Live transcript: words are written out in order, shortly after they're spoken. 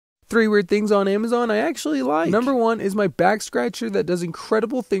3 weird things on Amazon I actually like. Number 1 is my back scratcher that does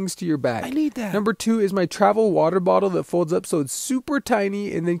incredible things to your back. I need that. Number 2 is my travel water bottle that folds up so it's super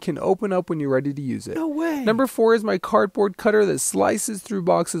tiny and then can open up when you're ready to use it. No way. Number 4 is my cardboard cutter that slices through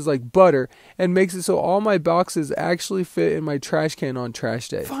boxes like butter and makes it so all my boxes actually fit in my trash can on trash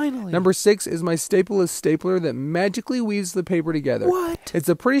day. Finally. Number 6 is my stapleless stapler that magically weaves the paper together. What? It's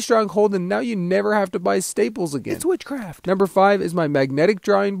a pretty strong hold and now you never have to buy staples again. It's witchcraft. Number 5 is my magnetic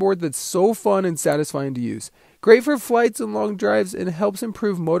drawing board that's so fun and satisfying to use. Great for flights and long drives and helps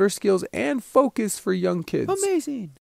improve motor skills and focus for young kids. Amazing.